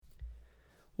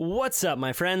What's up,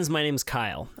 my friends? My name's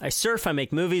Kyle. I surf, I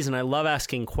make movies, and I love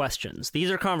asking questions.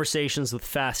 These are conversations with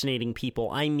fascinating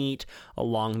people I meet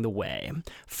along the way.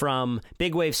 From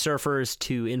big wave surfers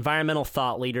to environmental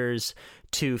thought leaders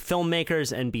to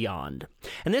filmmakers and beyond.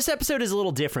 And this episode is a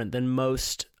little different than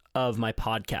most of my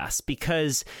podcasts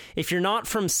because if you're not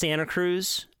from Santa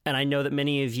Cruz, and I know that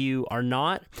many of you are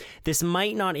not, this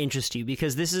might not interest you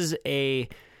because this is a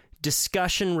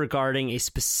discussion regarding a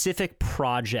specific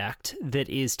project that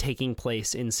is taking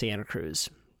place in Santa Cruz.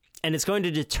 And it's going to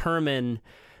determine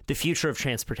the future of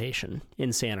transportation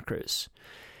in Santa Cruz.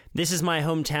 This is my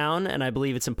hometown, and I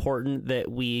believe it's important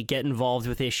that we get involved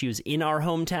with issues in our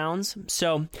hometowns.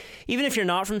 So even if you're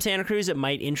not from Santa Cruz, it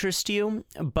might interest you.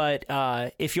 But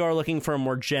if you are looking for a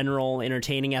more general,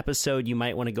 entertaining episode, you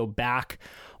might want to go back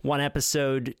one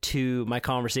episode to my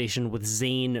conversation with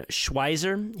Zane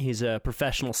Schweizer. He's a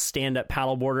professional stand-up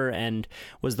paddleboarder and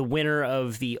was the winner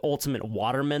of the Ultimate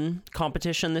Waterman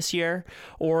competition this year,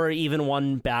 or even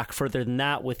one back further than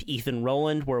that with Ethan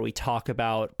Rowland, where we talk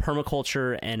about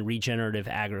permaculture and regenerative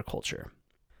agriculture.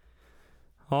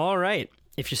 All right,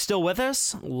 if you're still with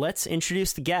us, let's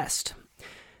introduce the guest.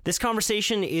 This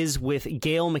conversation is with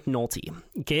Gail McNulty.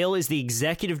 Gail is the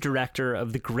executive director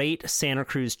of the Great Santa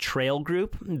Cruz Trail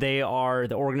Group. They are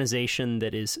the organization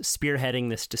that is spearheading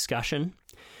this discussion.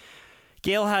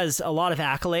 Gail has a lot of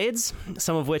accolades,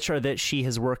 some of which are that she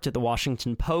has worked at the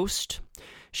Washington Post.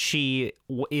 She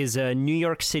is a New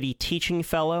York City teaching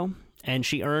fellow, and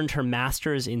she earned her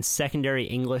master's in secondary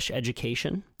English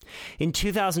education. In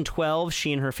 2012,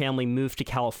 she and her familymoved to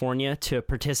California to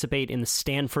participate in the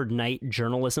Stanford Knight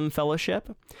Journalism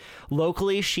Fellowship.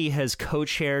 Locally, she has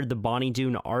co-chaired the Bonnie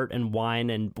Doon Art, Wine,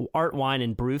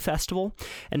 and Brew Festival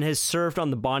and has served on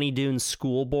the Bonnie Doon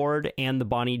School Board and the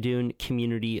Bonnie Doon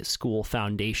Community School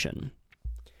Foundation.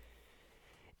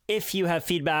 If you have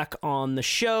feedback on the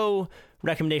show,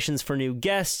 recommendations for new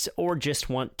guests, or just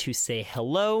want to say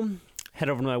hello, head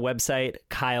over to my website,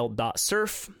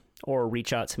 kyle.surf. or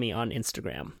reach out to me on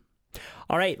Instagram.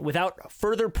 All right, without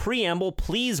further preamble,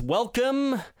 please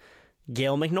welcome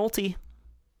Gail McNulty.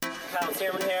 Kyle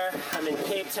Tierman here. I'm in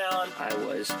Cape Town. I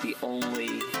was the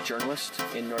only journalist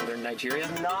in northern Nigeria.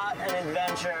 Not an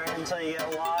adventure until you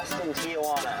get lost in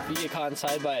Tijuana. You get caught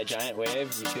inside by a giant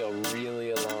wave, you feel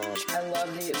really alone. I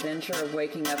love the adventure of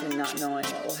waking up and not knowing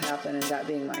what will happen and that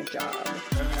being my job.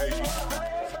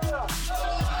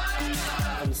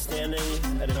 I'm standing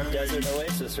at a desert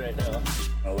oasis right now.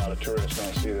 A lot of tourists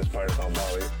don't see this part of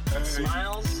Bali.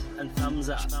 Smiles and thumbs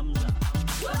up. Thumbs up.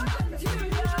 Welcome to the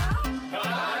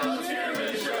Kyle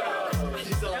Tierman Show.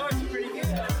 That was pretty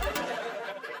good.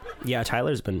 Yeah,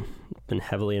 Tyler's been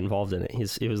heavily involved in it.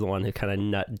 He was the one who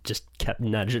kind of just kept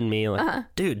nudging me like,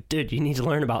 dude, you need to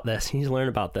learn about this. You need to learn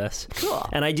about this. Cool.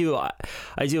 And I do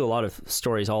a lot of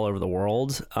stories all over the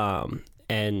world,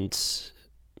 and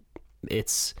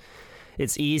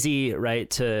it's easy, right,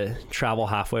 to travel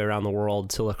halfway around the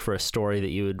world to look for a story that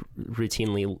you would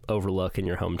routinely overlook in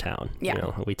your hometown. Yeah. You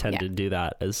know, we tend to do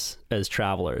that as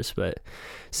travelers, but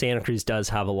Santa Cruz does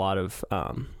have a lot of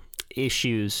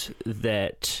issues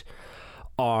that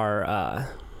are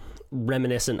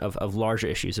reminiscent of larger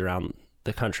issues around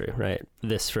the country, right?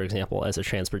 This, for example, as a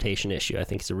transportation issue, I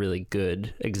think is a really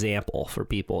good example for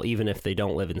people, even if they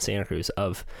don't live in Santa Cruz,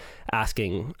 of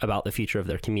asking about the future of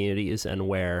their communities and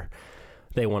where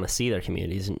they want to see their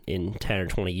communities in 10 or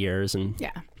 20 years. And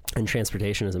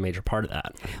transportation is a major part of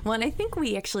that. Well, and I think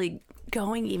we actually,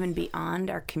 going even beyond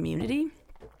our community,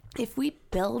 if we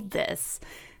build this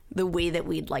the way that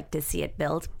we'd like to see it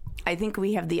built, I think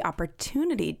we have the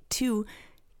opportunity to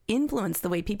influence the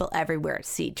way people everywhere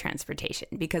see transportation,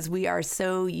 because we are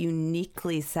so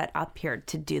uniquely set up here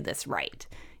to do this right.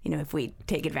 You know, if we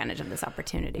take advantage of this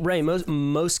opportunity. Right.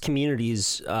 Most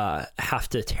communities have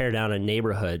to tear down a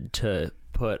neighborhood to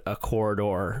put a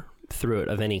corridor through it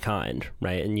of any kind,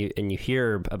 right? And you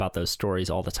hear about those stories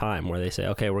all the time where they say,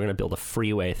 okay, we're going to build a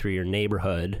freeway through your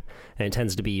neighborhood, and it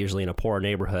tends to be usually in a poor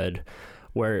neighborhood.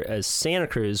 Whereas Santa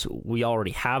Cruz, we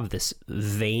already have this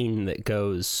vein that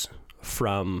goes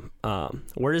from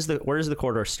where does the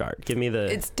corridor start? Give me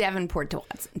the. It's Davenport to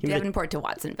Watson. Davenport to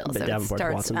Watsonville. So Davenport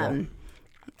to Watsonville.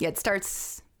 It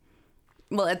starts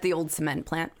at the old cement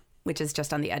plant, which is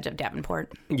just on the edge of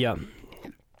Davenport. Yeah.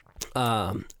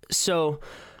 So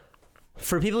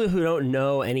for people who don't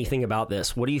know anything about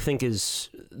this, what do you think is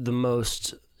the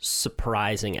most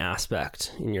surprising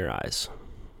aspect in your eyes?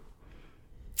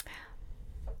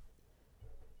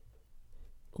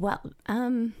 Well,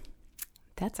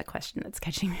 that's a question that's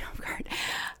catching me off guard.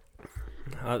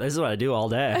 This is what I do all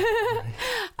day.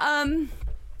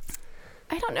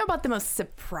 I don't know about the most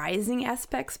surprising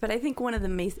aspects, but I think one of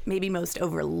the maybe most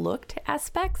overlooked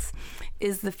aspects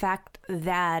is the fact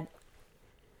that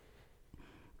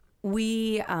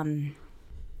we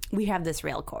have this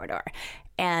rail corridor,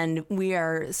 and we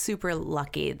are super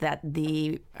lucky that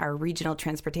our Regional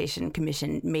Transportation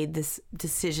Commission made this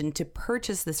decision to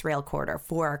purchase this rail corridor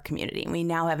for our community. And we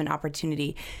now have an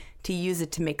opportunity to use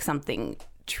it to make something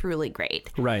truly great.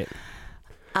 Right.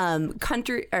 Not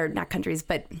countries,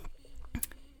 but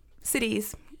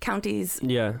cities, counties,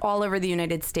 all over the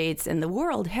United States and the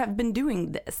world have been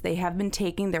doing this. They have been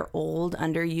taking their old,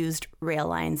 underused rail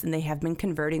lines and they have been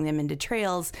converting them into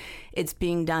trails. It's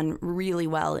being done really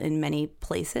well in many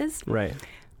places. Right.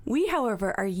 We,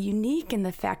 however, are unique in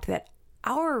the fact that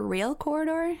our rail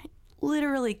corridor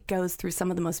literally goes through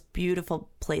some of the most beautiful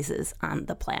places on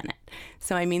the planet.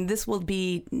 So, I mean, this will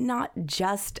be not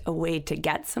just a way to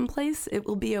get someplace. It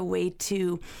will be a way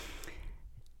to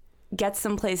get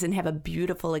someplace and have a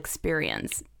beautiful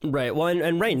experience. Right. Well,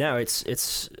 and right now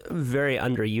it's very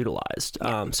underutilized.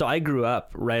 Yeah. So I grew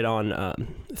up right on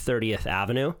 30th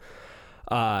Avenue,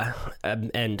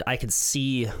 and I could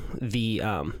see the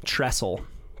trestle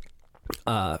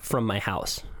from my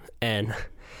house. And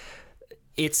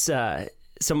it's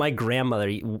so my grandmother,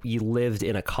 you lived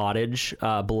in a cottage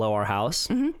below our house,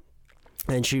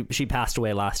 and she passed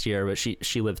away last year, but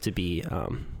she lived to be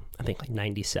I think like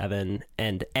 97,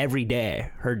 and every day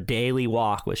her daily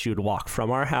walk was she would walk from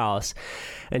our house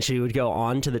and she would go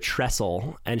onto the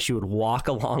trestle and she would walk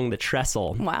along the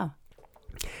trestle. Wow.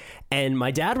 And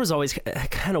my dad was always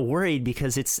kind of worried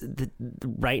because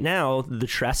right now the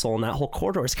trestle and that whole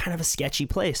corridor is kind of a sketchy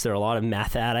place. There are a lot of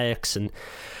meth addicts and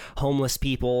homeless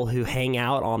people who hang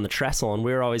out on the trestle, and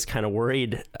we were always kind of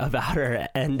worried about her.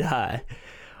 And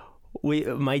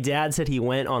my dad said he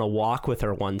went on a walk with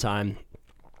her one time,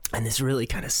 and this really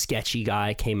kind of sketchy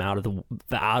guy came out of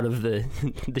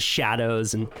the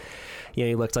shadows, and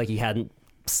he looked like he hadn't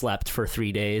slept for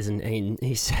 3 days, and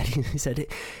he said,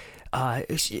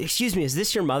 excuse me, is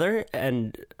this your mother?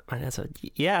 And my dad said,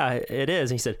 yeah, it is.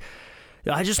 And he said,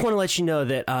 I just want to let you know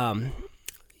that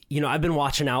I've been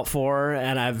watching out for her,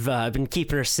 and I've been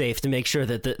keeping her safe to make sure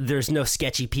that there's no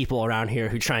sketchy people around here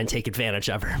who try and take advantage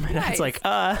of her. My dad's like,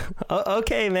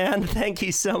 okay, man, thank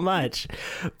you so much.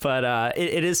 But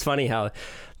it is funny how,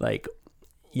 like,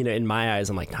 in my eyes,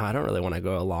 I'm like, no, I don't really want to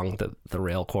go along the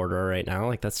rail corridor right now.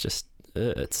 Like, that's just,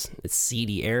 it's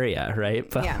seedy area, right?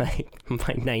 But like my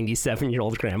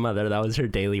 97-year-old grandmother, that was her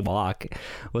daily walk,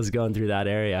 was going through that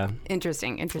area.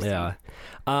 Interesting. Yeah.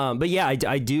 But yeah,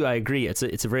 I agree. It's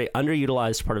a very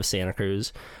underutilized part of Santa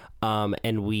Cruz,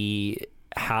 and we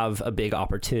have a big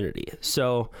opportunity.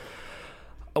 So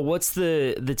what's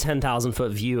the 10,000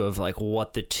 foot view of like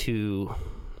what the two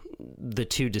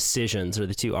decisions or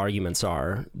the two arguments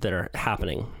are that are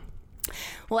happening?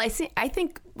 Well,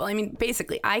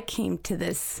 basically, I came to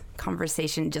this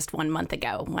conversation just 1 month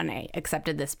ago when I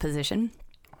accepted this position.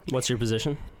 What's your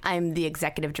position? I'm the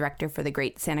executive director for the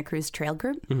Great Santa Cruz Trail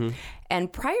Group. Mm-hmm.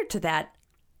 And prior to that,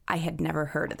 I had never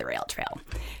heard of the rail trail.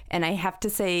 And I have to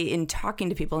say, in talking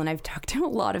to people, and I've talked to a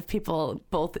lot of people,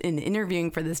 both in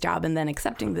interviewing for this job and then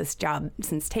accepting this job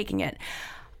since taking it,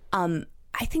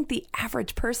 I think the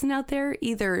average person out there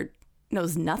either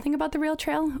knows nothing about the rail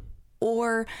trail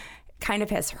or kind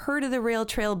of has heard of the rail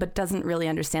trail but doesn't really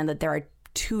understand that there are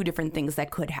two different things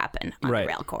that could happen on the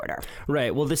rail corridor.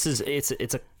 Right. Well,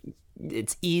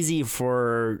 it's easy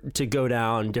to go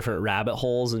down different rabbit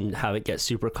holes and have it get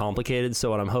super complicated. So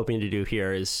what I'm hoping to do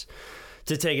here is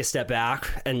to take a step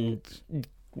back and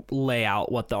lay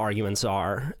out what the arguments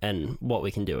are and what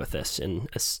we can do with this in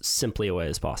as simply a way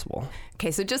as possible. Okay,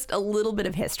 so just a little bit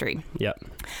of history. Yep.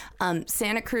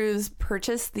 Santa Cruz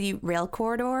purchased the rail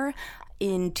corridor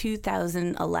in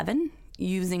 2011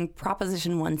 using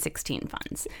Proposition 116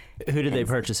 funds. Who did they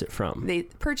purchase it from? They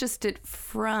purchased it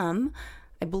from,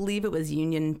 I believe it was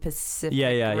Union Pacific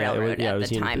Railroad it at was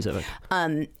the Union time.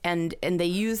 Pacific. And they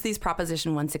used these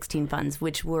Proposition 116 funds,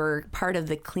 which were part of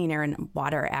the Clean Air and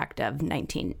Water Act of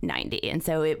 1990. And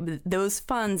so those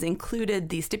funds included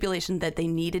the stipulation that they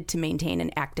needed to maintain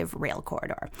an active rail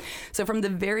corridor. So from the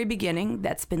very beginning,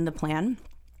 that's been the plan.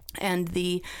 And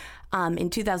in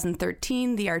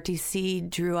 2013, the RTC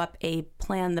drew up a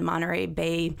plan, the Monterey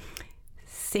Bay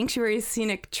Sanctuary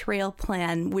Scenic Trail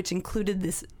Plan, which included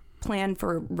this plan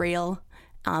for rail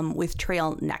with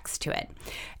trail next to it.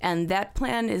 And that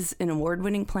plan is an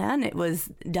award-winning plan. It was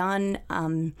done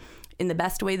in the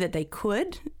best way that they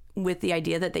could with the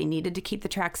idea that they needed to keep the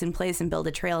tracks in place and build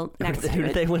a trail next to Who it.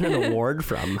 did they win an award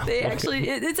from? They actually,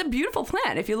 it's a beautiful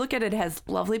plan. If you look at it, it has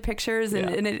lovely pictures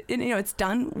and it's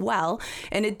done well,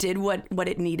 and it did what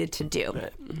it needed to do.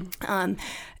 Right.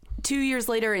 2 years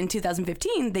later, in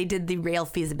 2015, they did the rail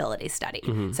feasibility study.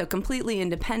 So completely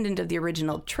independent of the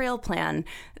original trail plan,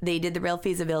 they did the rail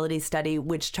feasibility study,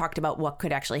 which talked about what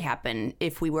could actually happen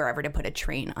if we were ever to put a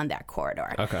train on that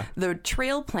corridor. Okay. The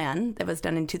trail plan that was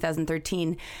done in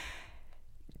 2013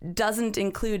 doesn't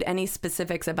include any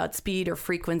specifics about speed or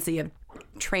frequency of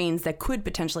trains that could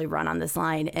potentially run on this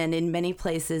line. And in many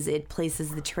places, it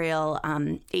places the trail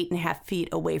 8.5 feet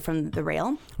away from the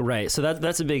rail. Right. So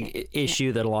that's a big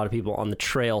issue that a lot of people on the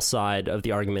trail side of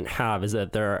the argument have, is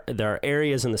that there are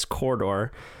areas in this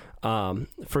corridor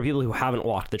for people who haven't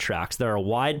walked the tracks. There are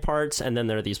wide parts, and then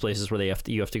there are these places where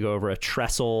you have to go over a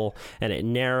trestle, and it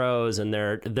narrows, and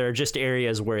there are just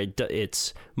areas where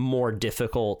it's more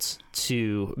difficult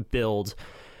to build,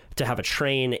 to have a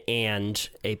train and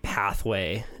a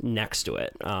pathway next to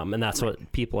it, and that's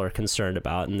what people are concerned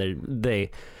about. And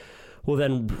they will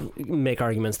then make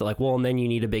arguments that, like, well, and then you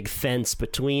need a big fence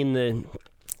between the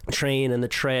train and the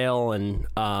trail, and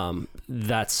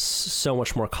that's so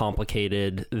much more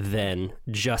complicated than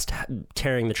just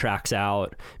tearing the tracks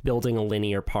out, building a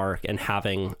linear park, and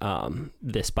having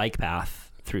this bike path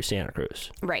through Santa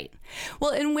Cruz. Right.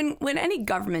 Well, and when any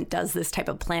government does this type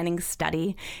of planning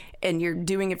study, and you're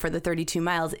doing it for the 32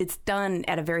 miles, it's done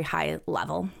at a very high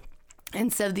level.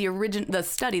 And so the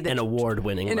study that an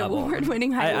award-winning level.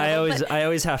 Award-winning high level. I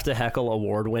always have to heckle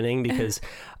award-winning because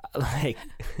like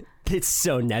it's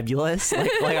so nebulous.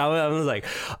 Like I was like,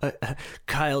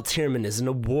 Kyle Tierman is an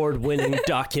award-winning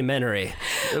documentary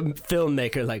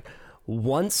filmmaker. Like,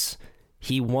 once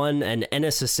he won an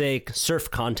NSSA surf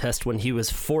contest when he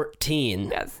was 14.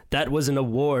 Yes. That was an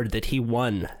award that he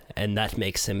won, and that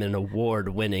makes him an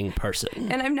award-winning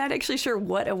person. And I'm not actually sure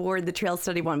what award the trail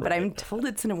study won, but I'm told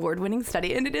it's an award-winning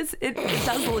study, and it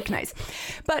does look nice.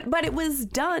 But it was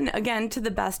done, again, to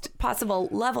the best possible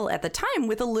level at the time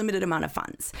with a limited amount of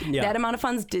funds. Yeah. That amount of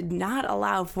funds did not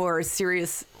allow for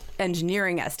serious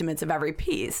engineering estimates of every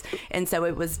piece. And so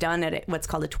it was done at what's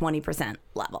called a 20%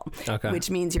 level,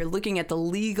 which means you're looking at the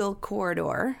legal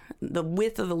corridor, the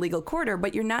width of the legal corridor,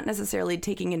 but you're not necessarily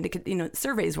taking into,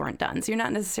 surveys weren't done. So you're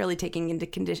not necessarily taking into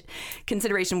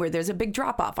consideration where there's a big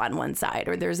drop off on one side,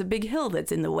 or there's a big hill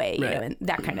that's in the way, and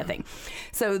that kind of thing.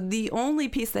 So the only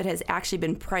piece that has actually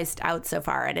been priced out so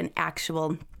far at an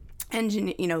actual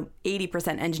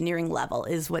 80% engineering level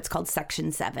is what's called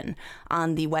Section 7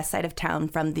 on the west side of town,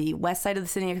 from the west side of the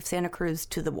city of Santa Cruz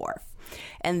to the wharf.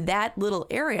 And that little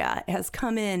area has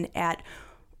come in at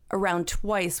around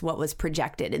twice what was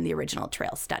projected in the original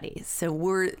trail study. So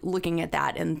we're looking at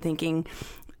that and thinking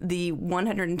the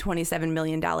 $127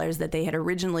 million that they had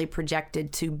originally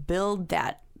projected to build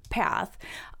that path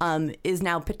is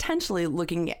now potentially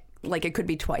looking like it could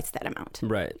be twice that amount.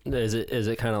 Right. Is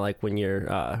it kind of like when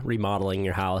you're remodeling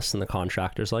your house and the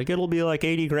contractor's like, it'll be like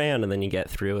 80 grand, and then you get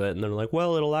through it and they're like,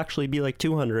 well, it'll actually be like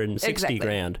 260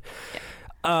 grand.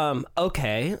 Yeah.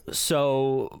 Okay.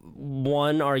 So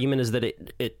one argument is that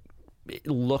it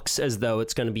looks as though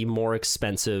it's going to be more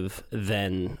expensive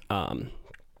than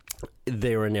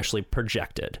they were initially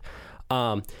projected.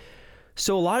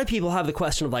 So a lot of people have the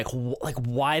question of like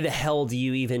why the hell do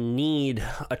you even need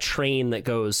a train that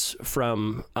goes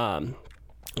from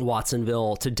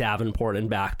Watsonville to Davenport and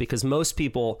back? Because most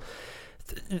people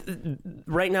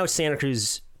right now, Santa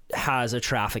Cruz has a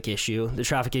traffic issue. The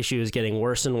traffic issue is getting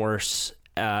worse and worse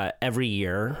every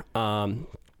year.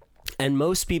 And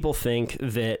most people think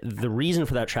that the reason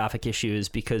for that traffic issue is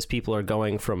because people are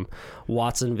going from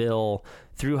Watsonville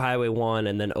through Highway 1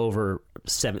 and then over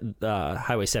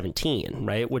Highway 17,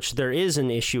 right? Which there is an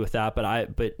issue with that,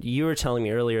 but you were telling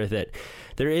me earlier that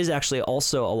there is actually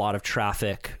also a lot of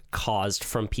traffic caused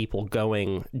from people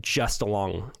going just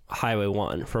along Highway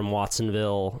 1 from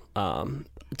Watsonville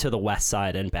to the west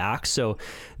side and back. So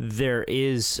there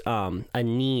is a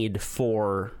need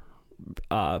for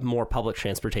more public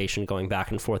transportation going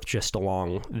back and forth just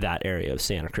along that area of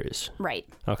Santa Cruz. Right.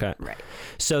 Okay. Right.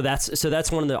 So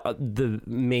that's one of the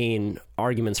main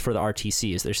arguments for the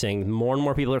RTC is they're saying more and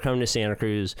more people are coming to Santa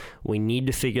Cruz. We need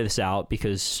to figure this out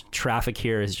because traffic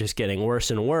here is just getting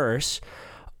worse and worse.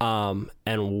 And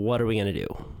what are we going to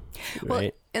do? Well,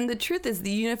 right? And the truth is the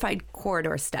Unified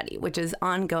Corridor Study, which is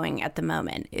ongoing at the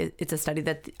moment, it's a study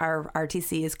that our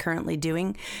RTC is currently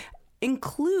doing,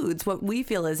 includes what we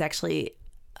feel is actually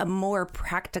a more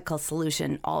practical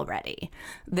solution already.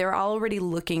 They're already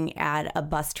looking at a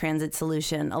bus transit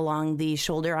solution along the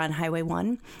shoulder on Highway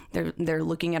 1. They're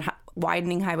looking at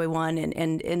widening Highway 1.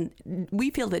 And we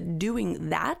feel that doing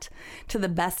that to the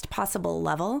best possible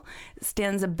level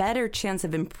stands a better chance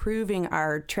of improving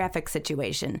our traffic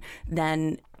situation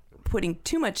than putting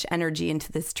too much energy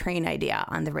into this train idea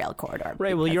on the rail corridor.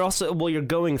 Right. Well, you're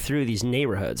going through these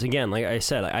neighborhoods. Again, like I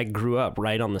said, I grew up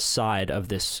right on the side of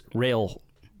this rail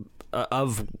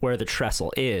of where the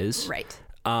trestle is. Right.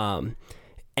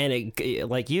 And it,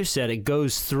 like you said, it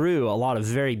goes through a lot of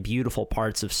very beautiful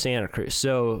parts of Santa Cruz.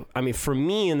 So, I mean, for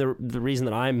me, and the reason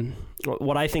that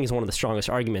what I think is one of the strongest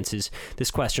arguments is this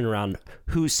question around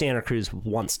who Santa Cruz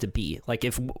wants to be. Like,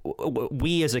 if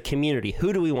we as a community,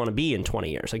 who do we want to be in 20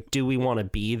 years? Like, do we want to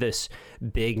be this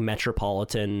big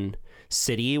metropolitan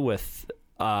city with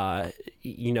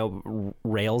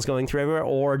rails going through everywhere,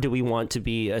 or do we want to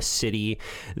be a city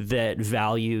that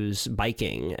values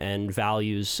biking and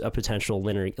values a potential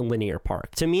linear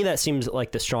park? To me, that seems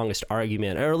like the strongest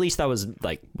argument, or at least that was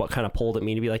like what kind of pulled at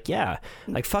me to be like, yeah,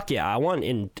 like, fuck yeah, I want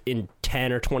in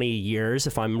 10 or 20 years,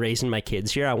 if I'm raising my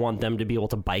kids here, I want them to be able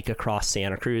to bike across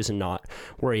Santa Cruz and not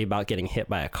worry about getting hit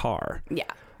by a car. Yeah.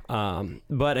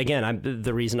 But again,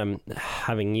 the reason I'm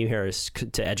having you here is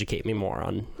to educate me more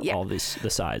on all the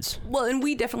sides. Well, and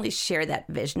we definitely share that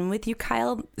vision with you,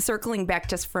 Kyle. Circling back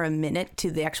just for a minute to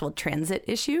the actual transit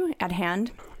issue at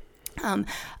hand.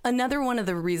 Another one of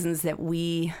the reasons that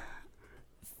we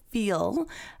feel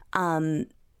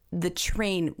the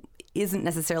train isn't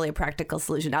necessarily a practical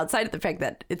solution, outside of the fact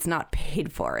that it's not paid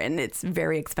for and it's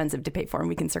very expensive to pay for, and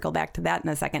we can circle back to that in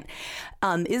a second,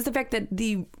 is the fact that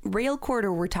the rail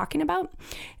corridor we're talking about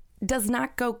does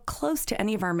not go close to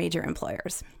any of our major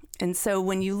employers. And so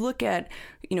when you look at,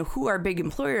 who our big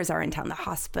employers are in town, the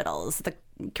hospitals, the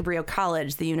Cabrillo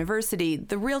College, the university,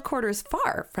 the rail corridor is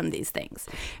far from these things.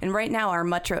 And right now our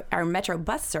metro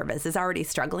bus service is already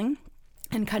struggling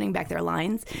and cutting back their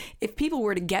lines. If people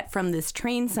were to get from this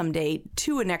train someday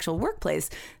to an actual workplace,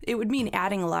 it would mean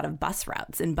adding a lot of bus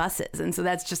routes and buses. And so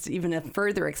that's just even a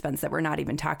further expense that we're not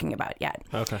even talking about yet.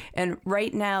 Okay. And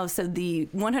right now, so the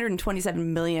 $127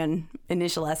 million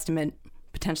initial estimate,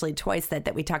 potentially twice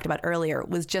that we talked about earlier,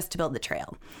 was just to build the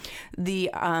trail. The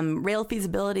rail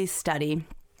feasibility study,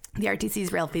 the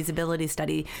RTC's rail feasibility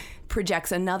study,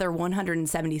 projects another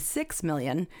 $176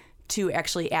 million to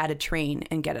actually add a train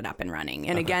and get it up and running.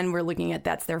 And again, we're looking at,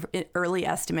 that's their early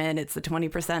estimate. It's the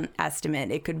 20%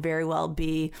 estimate. It could very well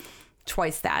be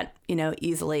twice that,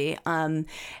 easily. And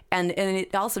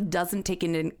it also doesn't take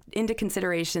into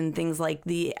consideration things like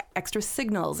the extra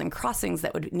signals and crossings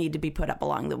that would need to be put up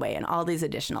along the way and all these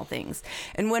additional things.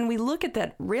 And when we look at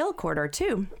that rail corridor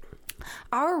too,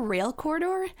 our rail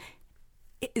corridor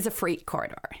is a freight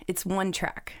corridor. It's one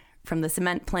track from the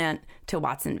cement plant to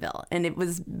Watsonville, and it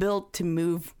was built to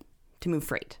move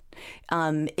freight.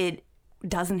 It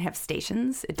doesn't have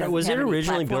stations. It doesn't. Was it have any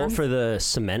originally built platforms. for the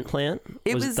cement plant?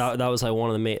 That was like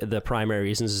one of the primary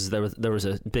reasons. Is there was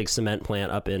a big cement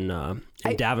plant up in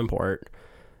Davenport.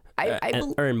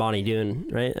 Or in Bonnie Doon,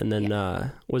 right? And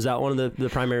then was that one of the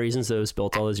primary reasons that it was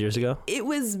built all those years ago? It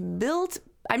was built.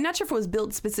 I'm not sure if it was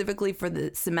built specifically for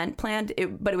the cement plant,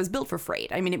 but it was built for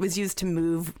freight. I mean, it was used to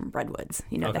move redwoods,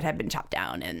 that had been chopped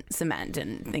down, and cement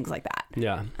and things like that.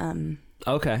 Yeah.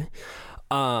 Okay.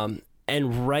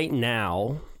 And right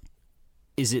now,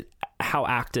 how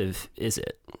active is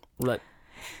it?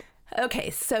 Okay,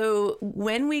 so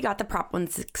when we got the Prop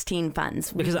 116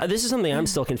 funds... Because this is something I'm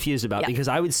still confused about, because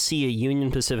I would see a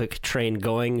Union Pacific train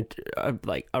going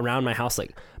around my house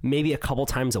maybe a couple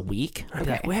times a week. I'd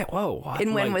be like, wait, whoa. What?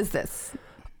 And when was this?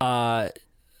 A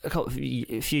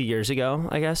few years ago,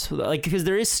 I guess. Because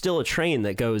there is still a train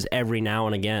that goes every now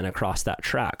and again across that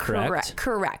track, correct?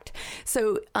 Correct.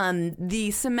 So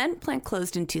the cement plant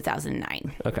closed in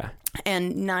 2009. Okay.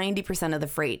 And 90% of the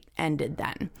freight ended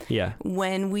then. Yeah.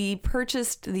 When we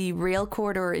purchased the rail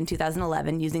corridor in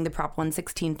 2011 using the Prop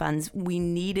 116 funds, we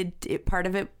needed, part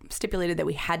of it stipulated that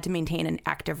we had to maintain an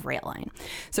active rail line.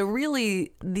 So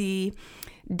really the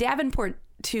Davenport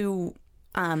to...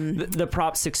 the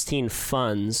Prop 16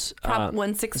 funds. Prop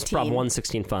 116. Prop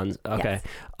 116 funds. Okay.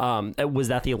 Yes. Was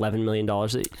that the $11 million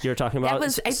that you're talking about? I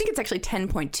think it's actually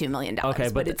 $10.2 million. Okay,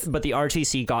 but the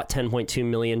RTC got $10.2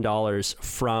 million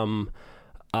from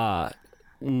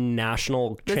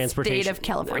national transportation. The state of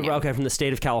California. Okay, from the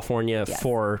state of California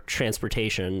for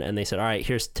transportation. And they said, all right,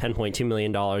 here's $10.2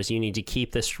 million. You need to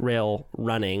keep this rail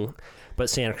running. But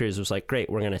Santa Cruz was like, great,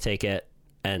 we're going to take it.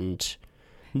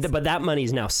 But that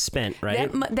money's now spent, right?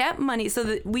 That money,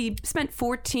 so we spent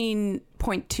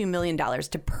 $14.2 million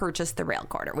to purchase the rail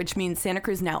corridor, which means Santa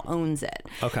Cruz now owns it.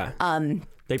 Okay.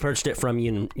 They purchased it from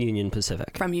Union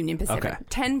Pacific. From Union Pacific. Okay.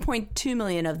 10.2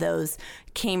 million of those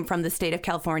came from the state of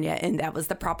California, and that was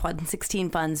the Prop 116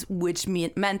 funds, which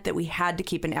meant that we had to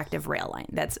keep an active rail line.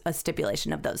 That's a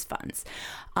stipulation of those funds.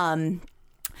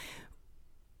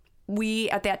 We,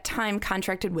 at that time,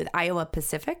 contracted with Iowa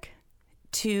Pacific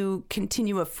to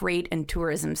continue a freight and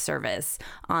tourism service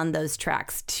on those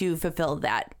tracks to fulfill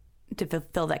that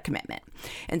commitment.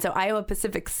 And so Iowa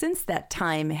Pacific, since that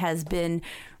time, has been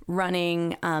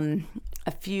running a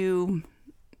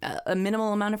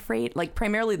minimal amount of freight. Like,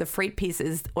 primarily the freight piece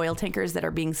is oil tankers that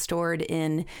are being stored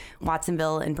in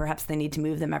Watsonville, and perhaps they need to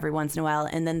move them every once in a while.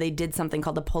 And then they did something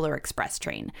called the Polar Express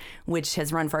train, which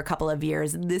has run for a couple of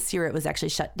years. This year it was actually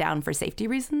shut down for safety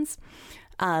reasons.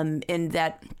 And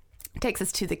that takes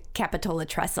us to the Capitola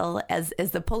Trestle. As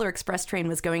the Polar Express train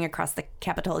was going across the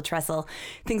Capitola Trestle,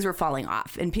 things were falling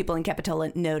off, and people in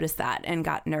Capitola noticed that and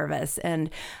got nervous. And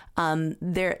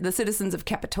the citizens of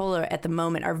Capitola at the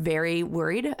moment are very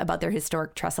worried about their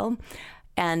historic trestle,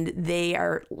 and they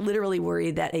are literally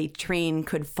worried that a train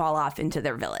could fall off into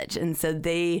their village. And so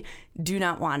they do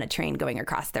not want a train going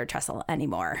across their trestle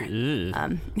anymore.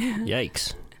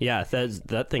 Yikes. Yeah,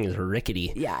 that thing is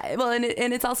rickety. Yeah, well, and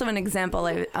it's also an example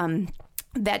of,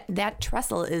 that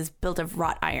trestle is built of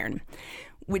wrought iron,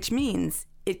 which means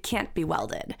it can't be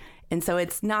welded. And so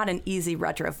it's not an easy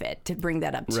retrofit to bring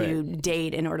that up to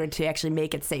date in order to actually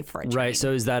make it safe for a train. Right,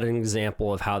 so is that an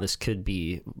example of how this could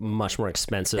be much more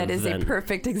expensive? That is a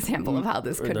perfect example of how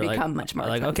this could become much more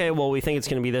expensive. Okay, well, we think it's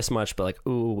going to be this much, but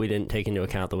ooh, we didn't take into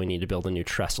account that we need to build a new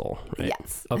trestle, right?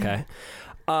 Yes. Okay.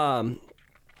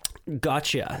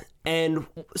 Gotcha. And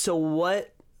so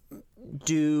what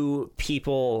do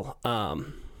people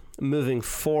moving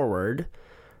forward,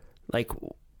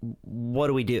 what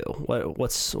do we do?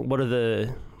 What are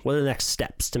the next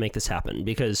steps to make this happen?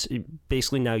 Because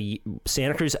basically now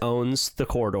Santa Cruz owns the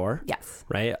corridor. Yes.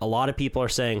 Right? A lot of people are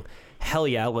saying, hell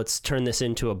yeah, let's turn this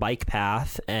into a bike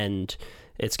path and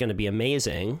it's going to be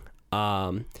amazing.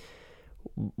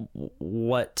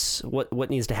 What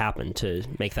needs to happen to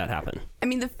make that happen? I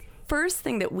mean, the first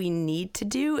thing that we need to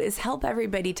do is help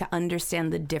everybody to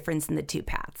understand the difference in the two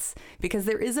paths, because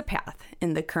there is a path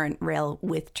in the current rail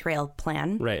with trail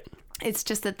plan. Right. It's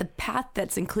just that the path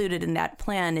that's included in that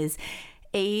plan is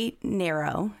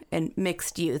narrow and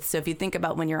mixed use. So if you think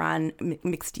about when you're on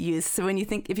mixed use, so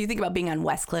if you think about being on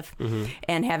Westcliff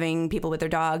and having people with their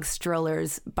dogs,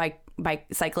 strollers, bike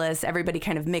cyclists, everybody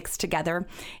kind of mixed together,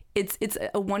 it's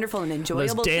a wonderful and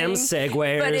enjoyable thing. Those damn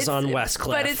segways on Westcliff.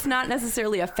 But it's not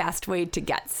necessarily a fast way to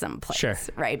get someplace. Sure.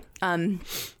 Right.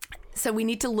 So we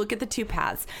need to look at the two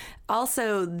paths.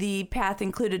 Also, the path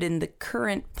included in the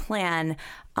current plan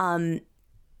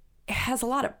has a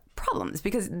lot of problems,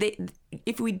 because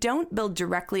if we don't build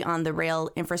directly on the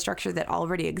rail infrastructure that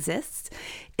already exists,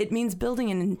 it means building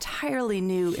an entirely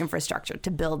new infrastructure to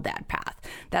build that path.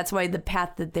 That's why the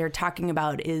path that they're talking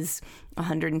about is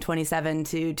 $127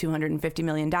 to $250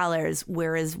 million,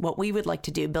 whereas what we would like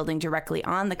to do, building directly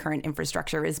on the current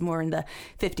infrastructure, is more in the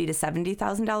 $50,000 to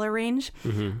 $70,000 range.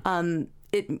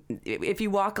 If you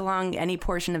walk along any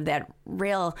portion of that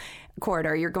rail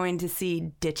corridor, you're going to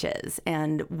see ditches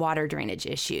and water drainage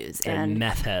issues and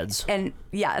meth heads. And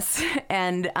yes,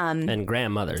 and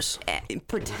grandmothers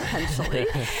potentially,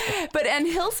 and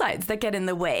hillsides that get in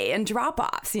the way, and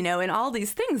drop-offs, and all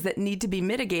these things that need to be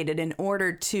mitigated in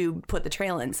order to put the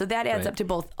trail in. So that adds up to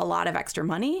both a lot of extra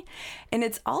money, and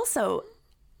it's also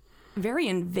very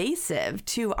invasive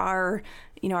to our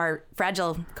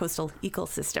fragile coastal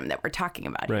ecosystem that we're talking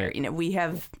about here. We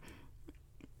have,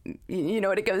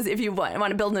 what it goes, if you want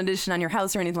to build an addition on your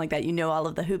house or anything like that, all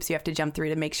of the hoops you have to jump through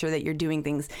to make sure that you're doing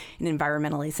things in an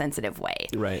environmentally sensitive way.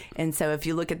 Right. And so if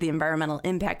you look at the environmental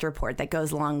impact report that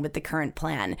goes along with the current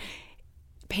plan,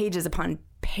 pages upon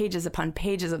pages upon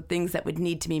pages of things that would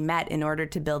need to be met in order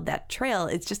to build that trail,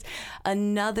 it's just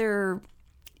another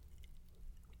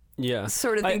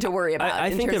sort of thing to worry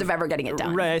about in terms of ever getting it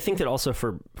done. Right. I think that also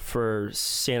for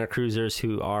Santa Cruzers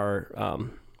who are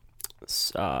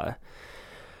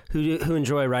who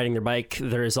enjoy riding their bike,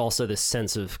 there is also this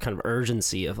sense of kind of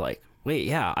urgency of I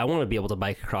want to be able to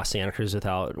bike across Santa Cruz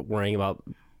without worrying about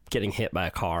getting hit by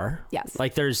a car. Yes.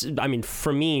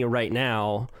 For me right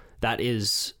now, that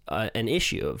is an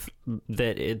issue of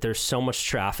that. There's so much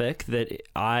traffic that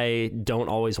I don't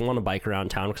always want to bike around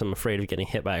town because I'm afraid of getting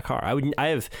hit by a car. I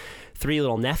have 3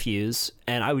 little nephews,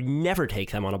 and I would never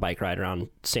take them on a bike ride around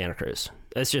Santa Cruz.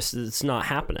 It's not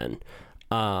happening.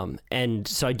 And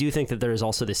so I do think that there is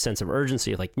also this sense of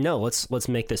urgency of no, let's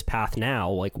make this path now.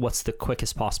 What's the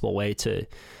quickest possible way to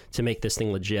make this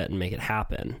thing legit and make it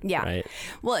happen? Yeah. Right?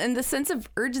 Well, and the sense of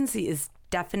urgency is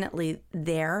definitely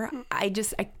there. I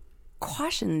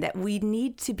caution that we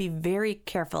need to be very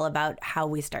careful about how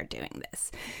we start doing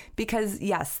this, because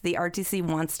yes, the RTC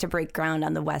wants to break ground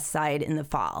on the west side in the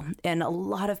fall, and a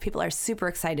lot of people are super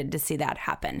excited to see that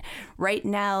happen. Right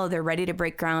now, they're ready to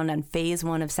break ground on phase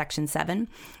 1 of Section 7.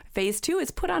 Phase 2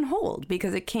 is put on hold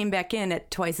because it came back in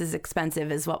at twice as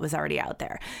expensive as what was already out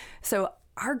there. So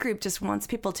our group just wants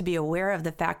people to be aware of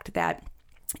the fact that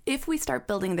if we start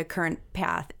building the current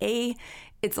path,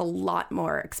 it's a lot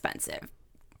more expensive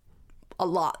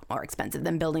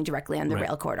than building directly on the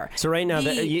rail corridor. So right now,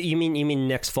 you mean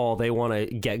next fall they want to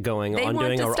get going on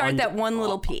doing that one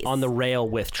little piece on the rail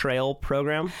with trail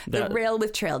program. The rail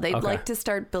with trail. They'd like to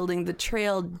start building the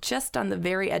trail just on the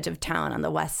very edge of town on the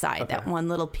west side. That one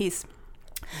little piece.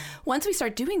 Once we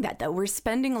start doing that, though, we're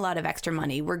spending a lot of extra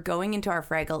money. We're going into our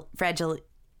fragile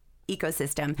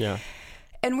ecosystem,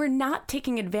 and we're not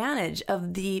taking advantage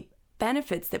of the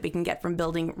benefits that we can get from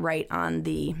building right on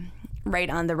the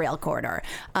rail corridor.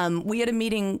 We had a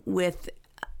meeting with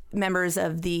members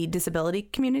of the disability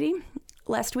community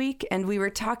last week, and we were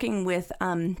talking with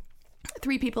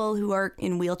 3 people who are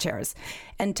in wheelchairs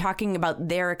and talking about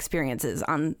their experiences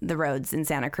on the roads in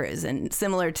Santa Cruz. And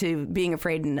similar to being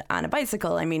afraid on a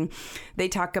bicycle, I mean, they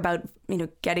talk about,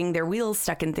 getting their wheels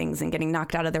stuck in things and getting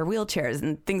knocked out of their wheelchairs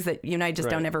and things that you and I just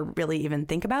don't ever really even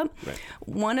think about. Right.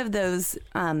 One of those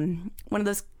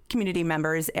community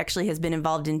members actually has been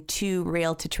involved in 2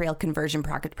 rail to trail conversion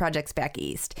projects back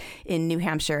east in New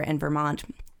Hampshire and Vermont.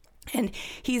 And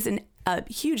he's a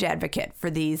huge advocate for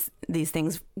these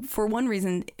things. For one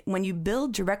reason, when you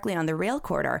build directly on the rail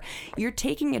corridor, you're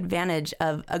taking advantage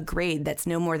of a grade that's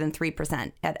no more than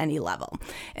 3% at any level.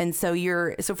 And so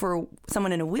for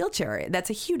someone in a wheelchair, that's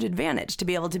a huge advantage to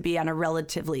be able to be on a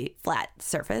relatively flat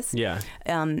surface. Yeah.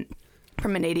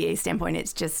 From an ADA standpoint,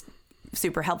 it's just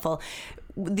super helpful.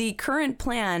 The current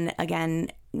plan,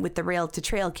 again, with the rail to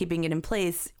trail, keeping it in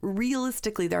place,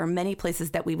 realistically, there are many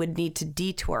places that we would need to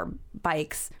detour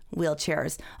bikes,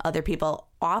 wheelchairs, other people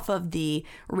off of the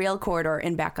rail corridor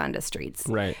and back onto streets.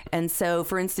 Right. And so,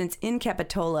 for instance, in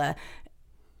Capitola,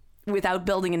 without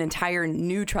building an entire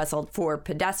new trestle for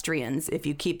pedestrians, if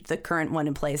you keep the current one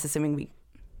in place, assuming we,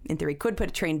 in theory, could put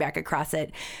a train back across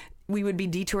it, we would be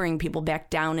detouring people back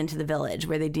down into the village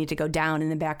where they'd need to go down and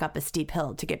then back up a steep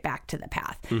hill to get back to the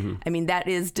path. Mm-hmm. I mean, that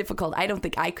is difficult. I don't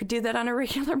think I could do that on a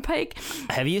regular bike.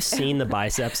 Have you seen the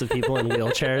biceps of people in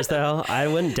wheelchairs, though? I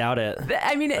wouldn't doubt it.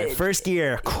 I mean, first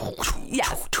gear.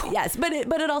 Yes, but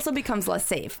it also becomes less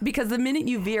safe because the minute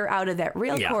you veer out of that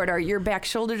rail corridor, you're back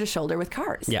shoulder to shoulder with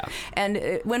cars. Yeah.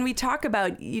 And when we talk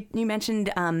about, you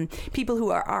mentioned people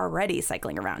who are already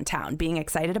cycling around town being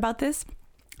excited about this.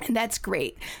 And that's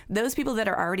great. Those people that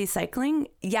are already cycling,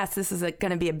 yes, this is going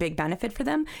to be a big benefit for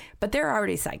them, but they're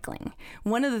already cycling.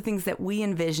 One of the things that we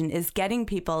envision is getting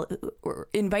people, or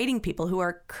inviting people who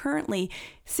are currently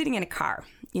sitting in a car,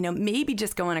 maybe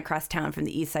just going across town from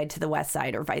the east side to the west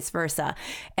side or vice versa,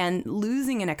 and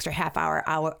losing an extra half hour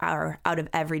out of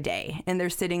every day. And they're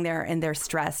sitting there and they're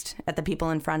stressed at the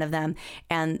people in front of them,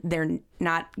 and they're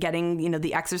not getting,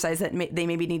 the exercise that they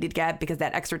maybe needed to get because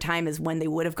that extra time is when they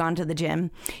would have gone to the gym.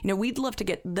 We'd love to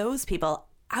get those people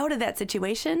out of that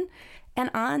situation and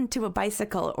onto a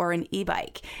bicycle or an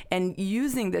e-bike, and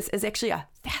using this as actually a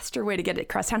faster way to get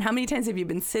across town. How many times have you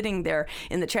been sitting there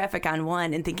in the traffic on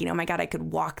one and thinking, oh my God, I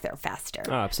could walk there faster?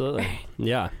 Oh, absolutely.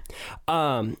 Yeah.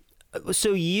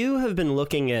 So you have been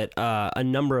looking at a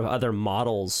number of other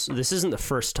models. This isn't the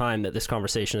first time that this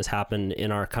conversation has happened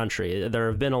in our country. There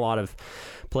have been a lot of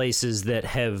places that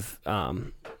have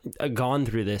gone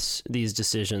through these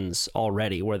decisions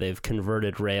already, where they've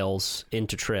converted rails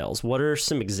into trails. What are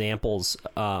some examples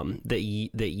that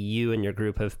you and your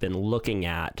group have been looking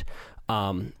at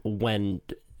when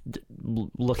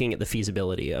looking at the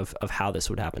feasibility of how this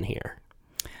would happen here?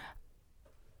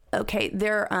 Okay,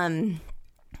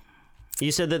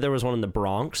 You said that there was one in the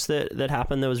Bronx that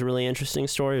happened that was a really interesting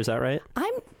story. Is that right?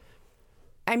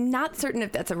 I'm not certain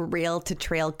if that's a rail to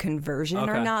trail conversion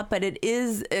or not, but it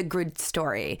is a good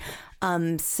story.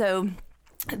 So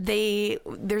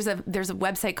there's a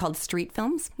website called Street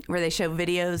Films where they show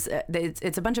videos.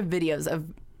 It's a bunch of videos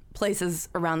of places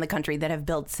around the country that have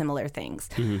built similar things.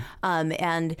 Mm-hmm.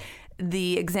 And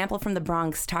the example from the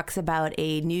Bronx talks about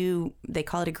they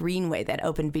call it a greenway that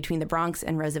opened between the Bronx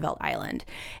and Roosevelt Island.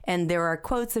 And there are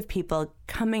quotes of people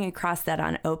coming across that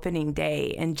on opening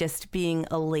day and just being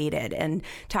elated and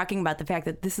talking about the fact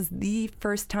that this is the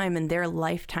first time in their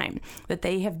lifetime that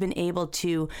they have been able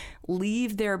to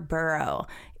leave their borough,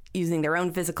 using their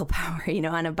own physical power,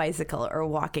 on a bicycle or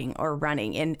walking or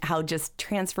running, and how just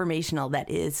transformational that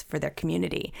is for their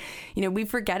community. We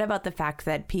forget about the fact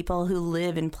that people who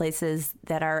live in places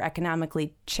that are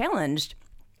economically challenged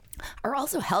are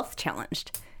also health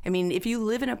challenged. I mean, if you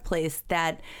live in a place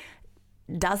that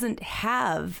doesn't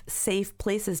have safe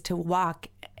places to walk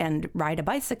and ride a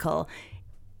bicycle,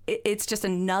 it's just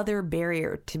another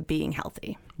barrier to being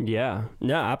healthy. Yeah,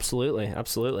 no, absolutely.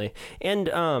 And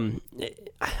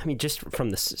just from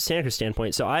the Santa Cruz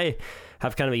standpoint, so I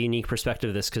have kind of a unique perspective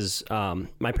of this because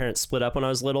my parents split up when I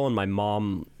was little, and my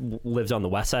mom lived on the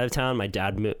west side of town. My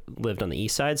dad lived on the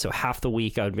east side, so half the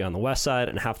week I would be on the west side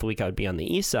and half the week I would be on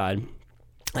the east side.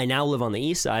 I now live on the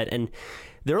east side, and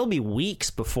there will be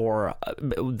weeks before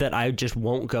that I just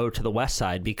won't go to the west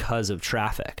side because of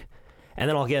traffic. And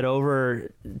then I'll get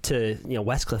over to,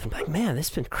 Westcliff and be like, man, this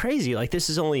has been crazy. Like, this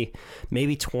is only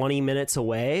maybe 20 minutes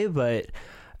away, but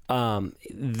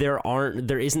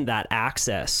there isn't that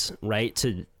access, right,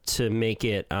 to make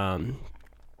it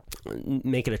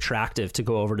attractive to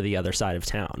go over to the other side of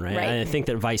town, right? And I think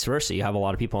that vice versa, you have a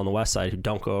lot of people on the west side who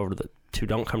don't come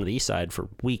to the east side for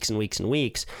weeks and weeks and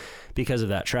weeks because of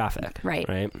that traffic. Right.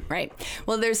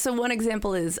 Well, one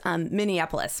example is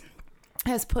Minneapolis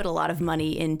has put a lot of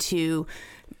money into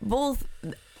both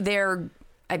their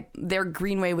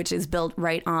greenway, which is built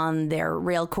right on their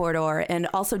rail corridor, and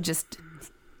also just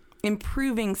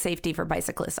improving safety for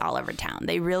bicyclists all over town.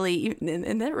 They really,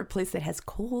 and they're a place that has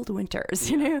cold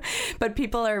winters, but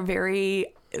people are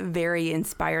very, very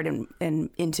inspired and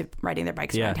into riding their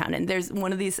bikes around town. And there's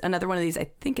another one of these, I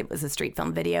think it was a street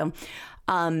film video,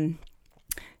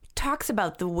 talks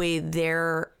about the way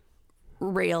their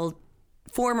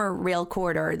former rail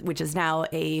corridor, which is now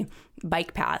a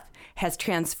bike path, has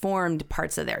transformed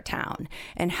parts of their town,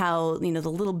 and how, the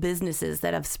little businesses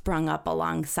that have sprung up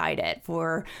alongside it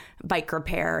for bike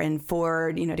repair and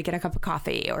for, to get a cup of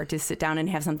coffee or to sit down and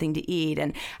have something to eat,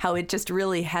 and how it just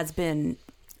really has been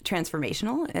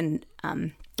transformational. And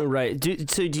right.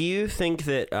 Do you think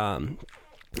that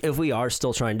if we are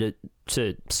still trying to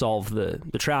solve the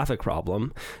traffic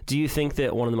problem, do you think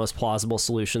that one of the most plausible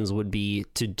solutions would be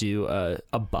to do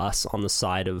a bus on the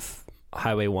side of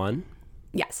Highway 1?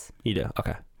 Yes. You do?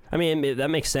 Okay. I mean, that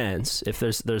makes sense if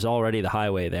there's already the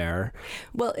highway there.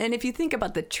 Well, and if you think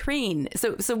about the train,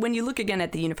 so when you look again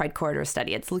at the Unified Corridor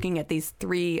Study, it's looking at these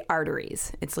 3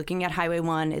 arteries. It's looking at Highway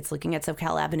 1, it's looking at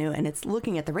SoCal Avenue, and it's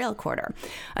looking at the rail corridor.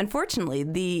 Unfortunately,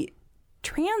 the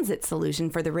transit solution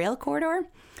for the rail corridor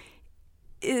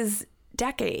is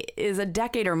a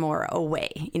decade or more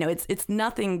away. It's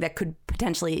nothing that could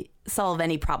potentially solve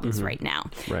any problems right now.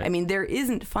 Right. I mean, there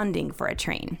isn't funding for a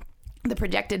train. The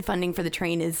projected funding for the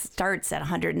train starts at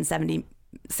 $176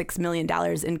 million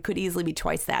and could easily be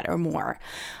twice that or more.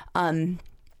 And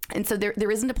so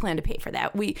there isn't a plan to pay for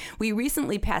that. We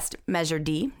recently passed Measure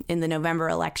D in the November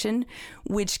election,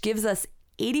 which gives us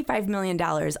 $85 million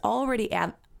already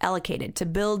allocated to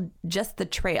build just the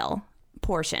trail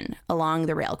portion along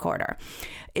the rail corridor.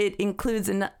 It includes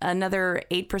another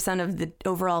 8% of the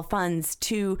overall funds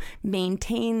to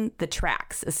maintain the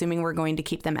tracks, assuming we're going to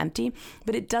keep them empty.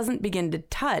 But it doesn't begin to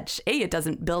touch. A, it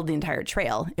doesn't build the entire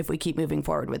trail if we keep moving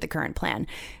forward with the current plan.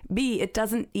 B, it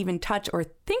doesn't even touch or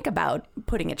think about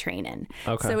putting a train in.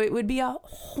 Okay. So it would be a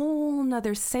whole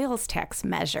nother sales tax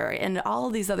measure and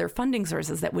all these other funding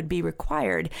sources that would be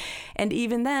required. And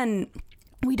even then,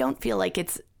 we don't feel like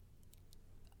it's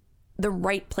the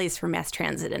right place for mass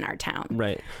transit in our town.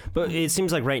 Right. But it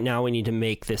seems like right now we need to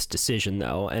make this decision,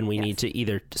 though, and we need to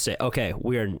either say, okay,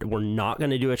 we're not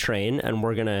going to do a train and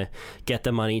we're going to get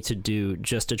the money to do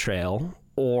just a trail,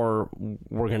 or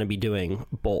we're going to be doing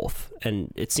both.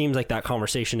 And it seems like that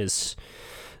conversation is,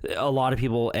 a lot of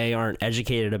people, A, aren't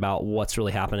educated about what's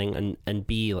really happening, and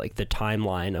B, like the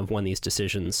timeline of when these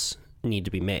decisions need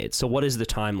to be made. So what is the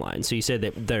timeline? So you said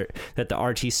that the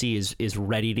RTC is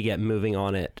ready to get moving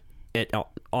on it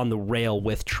on the rail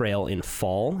with trail in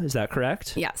fall. Is that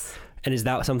correct? Yes. And is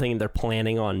that something they're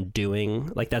planning on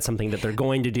doing? Like, that's something that they're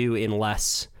going to do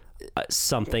unless